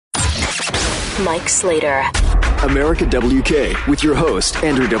Mike Slater. America WK with your host,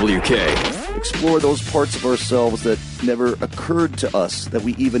 Andrew WK. Explore those parts of ourselves that never occurred to us that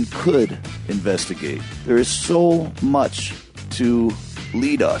we even could investigate. There is so much to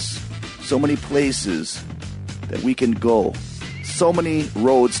lead us, so many places that we can go, so many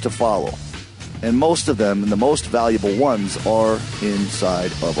roads to follow. And most of them, and the most valuable ones, are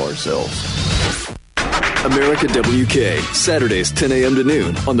inside of ourselves. America WK, Saturdays 10 a.m. to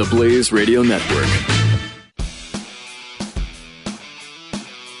noon on the Blaze Radio Network.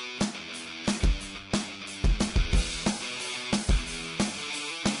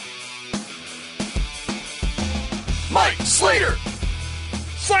 Mike Slater!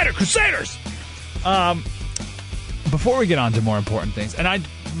 Slater Crusaders! Before we get on to more important things, and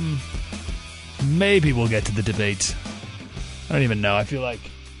maybe we'll get to the debate. I don't even know. I feel like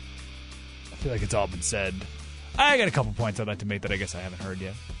it's all been said. I got a couple points I'd like to make that I guess I haven't heard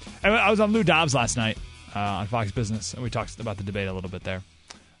yet. I was on Lou Dobbs last night on Fox Business, and we talked about the debate a little bit there.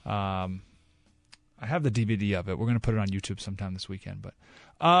 I have the DVD of it. We're going to put it on YouTube sometime this weekend. But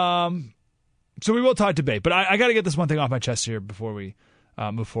so we will talk debate. But I got to get this one thing off my chest here before we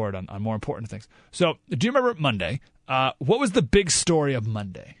move forward on more important things. So do you remember Monday? What was the big story of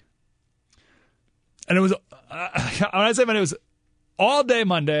Monday? And it was, when I say Monday, it was all day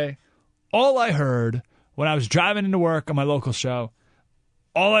Monday. All I heard when I was driving into work on my local show,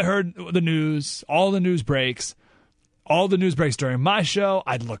 all I heard the news, all the news breaks during my show.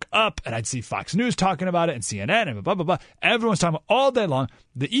 I'd look up and I'd see Fox News talking about it and CNN and blah, blah, blah. Everyone's talking about it all day long.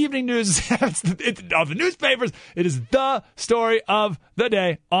 The evening news, of the newspapers, it is the story of the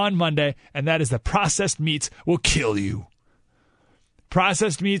day on Monday, and that is that processed meats will kill you.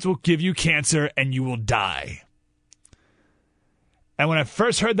 Processed meats will give you cancer and you will die. And when I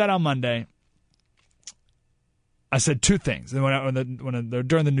first heard that on Monday, I said two things. And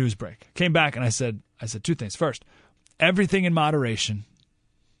during the news break, I came back and I said two things. First, everything in moderation.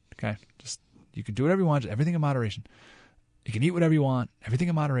 Okay, just you can do whatever you want. Everything in moderation. You can eat whatever you want. Everything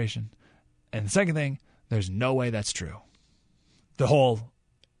in moderation. And the second thing, there's no way that's true. The whole,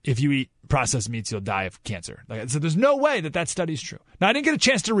 if you eat processed meats, you'll die of cancer. So there's no way that study's true. Now, I didn't get a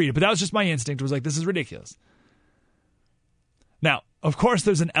chance to read it, but that was just my instinct. It was like, this is ridiculous. Now, of course,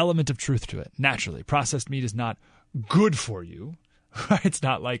 there's an element of truth to it. Naturally, processed meat is not good for you. Right? It's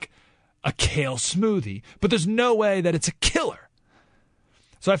not like a kale smoothie, but there's no way that it's a killer.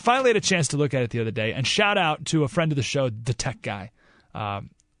 So I finally had a chance to look at it the other day, and shout out to a friend of the show, the tech guy,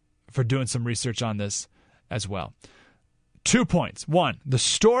 for doing some research on this as well. 2 points. One, the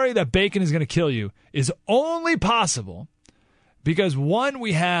story that bacon is going to kill you is only possible because, one,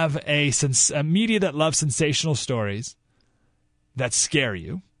 we have a media that loves sensational stories that scare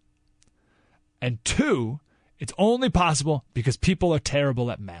you. And two, it's only possible because people are terrible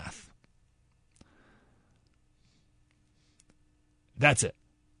at math. That's it.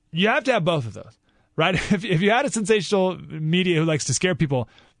 You have to have both of those, right? If you had a sensational media who likes to scare people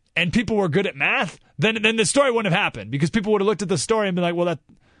and people were good at math, then the story wouldn't have happened because people would have looked at the story and been like, well, that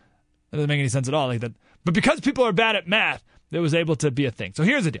doesn't make any sense at all. Like that. But because people are bad at math, it was able to be a thing. So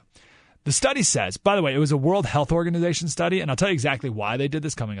here's the deal. The study says, by the way, it was a World Health Organization study, and I'll tell you exactly why they did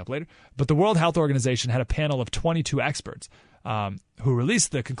this coming up later. But the World Health Organization had a panel of 22 experts who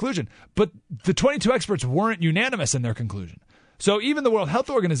released the conclusion. But the 22 experts weren't unanimous in their conclusion. So even the World Health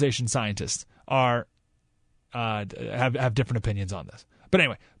Organization scientists are have different opinions on this. But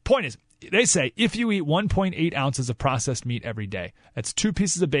anyway, point is, they say if you eat 1.8 ounces of processed meat every day, that's 2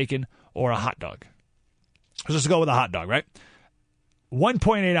 pieces of bacon or a hot dog. Let's just go with a hot dog, right?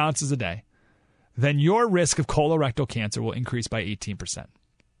 1.8 ounces a day, then your risk of colorectal cancer will increase by 18%.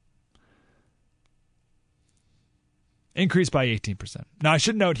 Increase by 18%. Now, I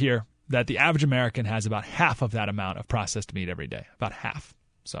should note here that the average American has about half of that amount of processed meat every day, about half.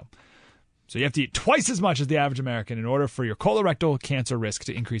 So you have to eat twice as much as the average American in order for your colorectal cancer risk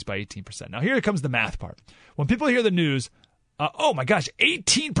to increase by 18%. Now, here comes the math part. When people hear the news, oh my gosh,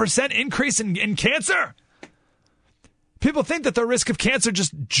 18% increase in cancer? People think that the risk of cancer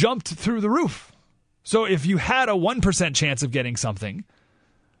just jumped through the roof. So if you had a 1% chance of getting something,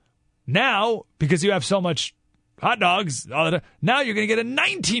 now, because you have so much hot dogs, now you're going to get a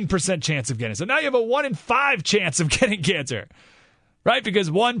 19% chance of getting it. So now you have a 1 in 5 chance of getting cancer, right? Because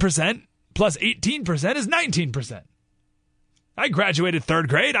 1% plus 18% is 19%. I graduated 3rd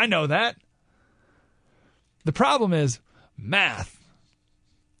grade. I know that. The problem is math.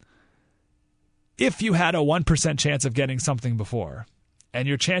 If you had a 1% chance of getting something before, and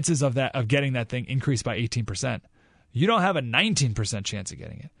your chances of getting that thing increased by 18%, you don't have a 19% chance of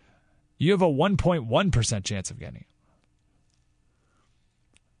getting it. You have a 1.1% chance of getting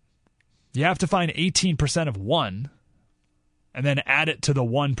it. you have to find 18% of 1 and then add it to the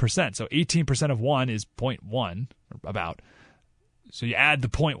 1%. So 18% of 1 is 0.1, about. So you add the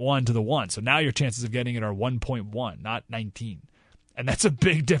 0.1 to the 1. So now your chances of getting it are 1.1, not 19. And that's a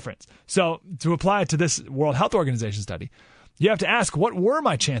big difference. So to apply it to this World Health Organization study, you have to ask, what were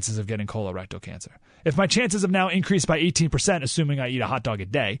my chances of getting colorectal cancer? If my chances have now increased by 18%, assuming I eat a hot dog a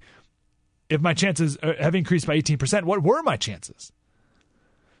day, if my chances have increased by 18%, what were my chances?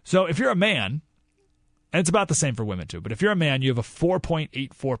 So if you're a man, and it's about the same for women too, but if you're a man, you have a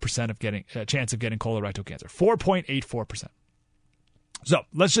 4.84% of getting chance of getting colorectal cancer. 4.84%. So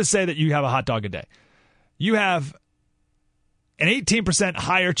let's just say that you have a hot dog a day. You have an 18%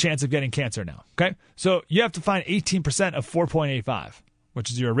 higher chance of getting cancer now. Okay, so you have to find 18% of 4.85,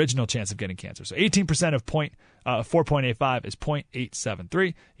 which is your original chance of getting cancer. So 18% of 4.85 is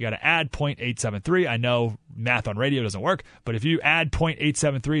 0.873. You got to add 0.873. I know math on radio doesn't work, but if you add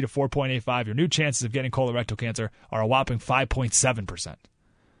 0.873 to 4.85, your new chances of getting colorectal cancer are a whopping 5.7%.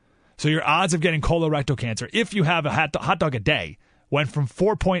 So your odds of getting colorectal cancer, if you have a hot dog a day, went from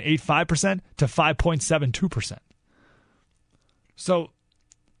 4.85% to 5.72%. So,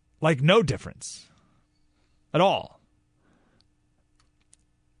 like, no difference at all.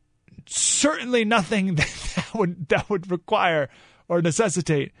 Certainly nothing that would require or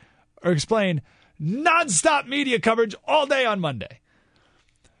necessitate or explain nonstop media coverage all day on Monday.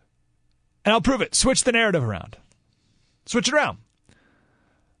 And I'll prove it. Switch the narrative around. Switch it around.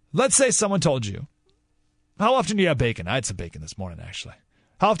 Let's say someone told you, how often do you have bacon? I had some bacon this morning, actually.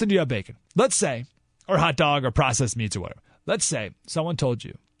 How often do you have bacon? Let's say, or hot dog or processed meats or whatever. Let's say someone told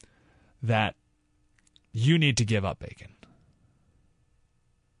you that you need to give up bacon.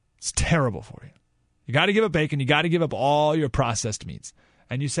 It's terrible for you. You got to give up bacon. You got to give up all your processed meats.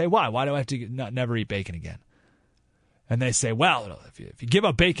 And you say, why? Why do I have to never eat bacon again? And they say, well, if you give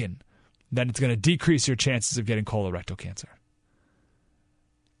up bacon, then it's going to decrease your chances of getting colorectal cancer.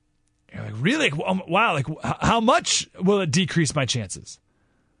 You're like, really? Wow. Like, how much will it decrease my chances?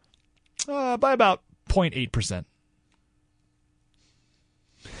 By about 0.8%.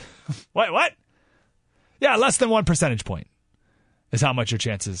 Wait, what? Yeah, less than 1 percentage point is how much your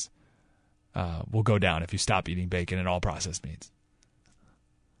chances will go down if you stop eating bacon and all processed meats.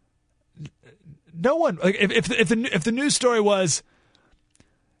 No one, like, if the news story was,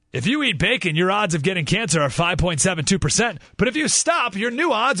 if you eat bacon, your odds of getting cancer are 5.72%, but if you stop, your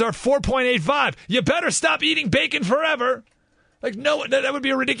new odds are 4.85. You better stop eating bacon forever. Like, no, that would be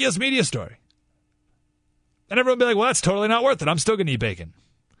a ridiculous media story. And everyone would be like, well, that's totally not worth it. I'm still going to eat bacon.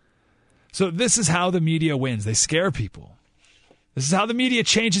 So this is how the media wins. They scare people. This is how the media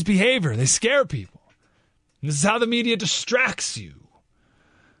changes behavior. They scare people. And this is how the media distracts you.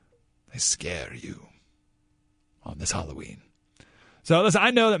 They scare you on this Halloween. So listen,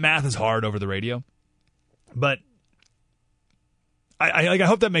 I know that math is hard over the radio, but I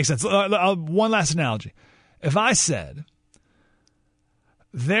hope that makes sense. One last analogy. If I said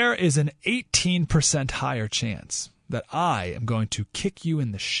there is an 18% higher chance that I am going to kick you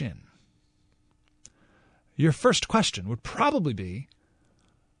in the shin, your first question would probably be,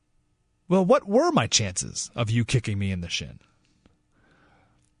 well, what were my chances of you kicking me in the shin?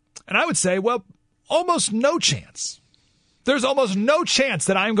 And I would say, well, almost no chance. There's almost no chance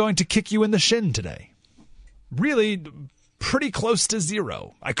that I'm going to kick you in the shin today. Really, pretty close to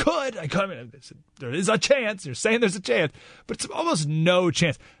zero. I could. There is a chance. You're saying there's a chance, but it's almost no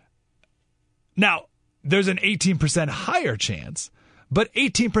chance. Now, there's an 18% higher chance, but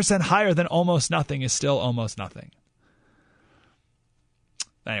 18% higher than almost nothing is still almost nothing.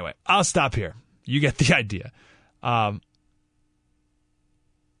 Anyway, I'll stop here. You get the idea.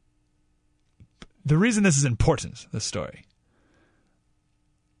 The reason this is important, this story.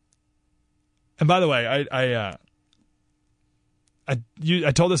 And by the way, I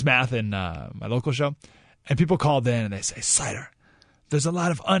told this math in my local show, and people called in and they say, Slater, there's a lot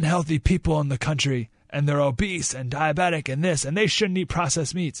of unhealthy people in the country, and they're obese and diabetic and this, and they shouldn't eat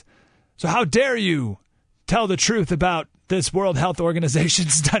processed meats. So how dare you tell the truth about this World Health Organization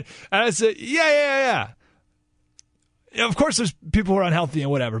study? And I said, yeah. Of course there's people who are unhealthy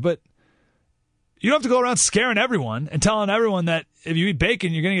and whatever, but you don't have to go around scaring everyone and telling everyone that if you eat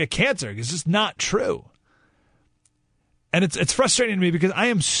bacon, you're going to get cancer. It's just not true. And it's frustrating to me because I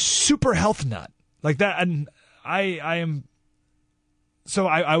am super health nut like that. And I am. So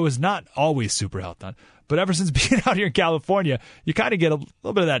I was not always super health nut, but ever since being out here in California, you kind of get a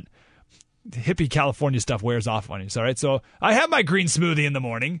little bit of that hippie California stuff wears off on you. All right. So I have my green smoothie in the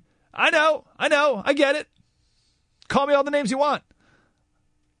morning. I know. I get it. Call me all the names you want.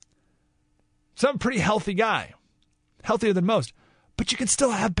 So I'm a pretty healthy guy, healthier than most. But you can still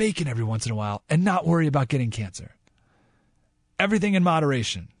have bacon every once in a while and not worry about getting cancer. Everything in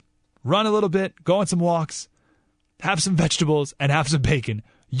moderation. Run a little bit, go on some walks, have some vegetables, and have some bacon.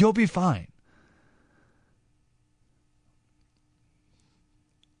 You'll be fine.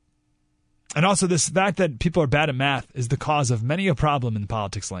 And also this fact that people are bad at math is the cause of many a problem in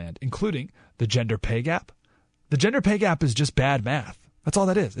politics land, including the gender pay gap. The gender pay gap is just bad math. That's all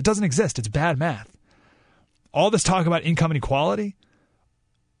that is. It doesn't exist. It's bad math. All this talk about income inequality,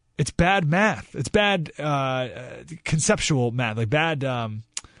 it's bad math. It's bad conceptual math, like bad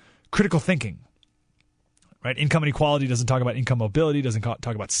critical thinking. Right? Income inequality doesn't talk about income mobility, doesn't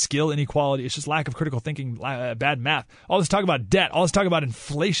talk about skill inequality. It's just lack of critical thinking, bad math. All this talk about debt, all this talk about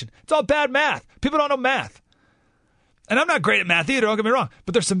inflation. It's all bad math. People don't know math. And I'm not great at math either, don't get me wrong,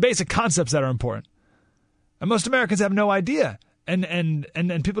 but there's some basic concepts that are important. And most Americans have no idea. And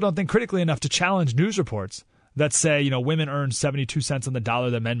people don't think critically enough to challenge news reports that say, women earn 72 cents on the dollar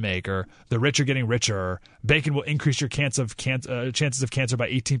that men make, or the rich are getting richer, or bacon will increase your chances of cancer by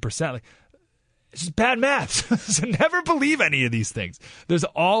 18%. Like, it's just bad math. So never believe any of these things. There's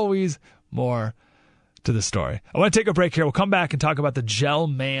always more to the story. I want to take a break here. We'll come back and talk about the gel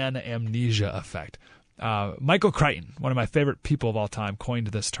man amnesia effect. Michael Crichton, one of my favorite people of all time, coined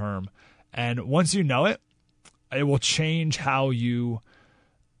this term. And once you know it, it will change how you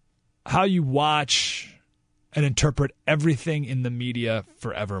watch and interpret everything in the media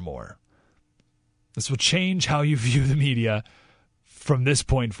forevermore. This will change how you view the media from this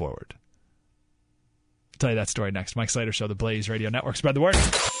point forward. Tell you that story next. Mike Slater Show, the Blaze Radio Network. Spread the word.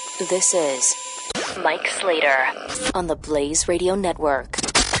 This is Mike Slater on the Blaze Radio Network.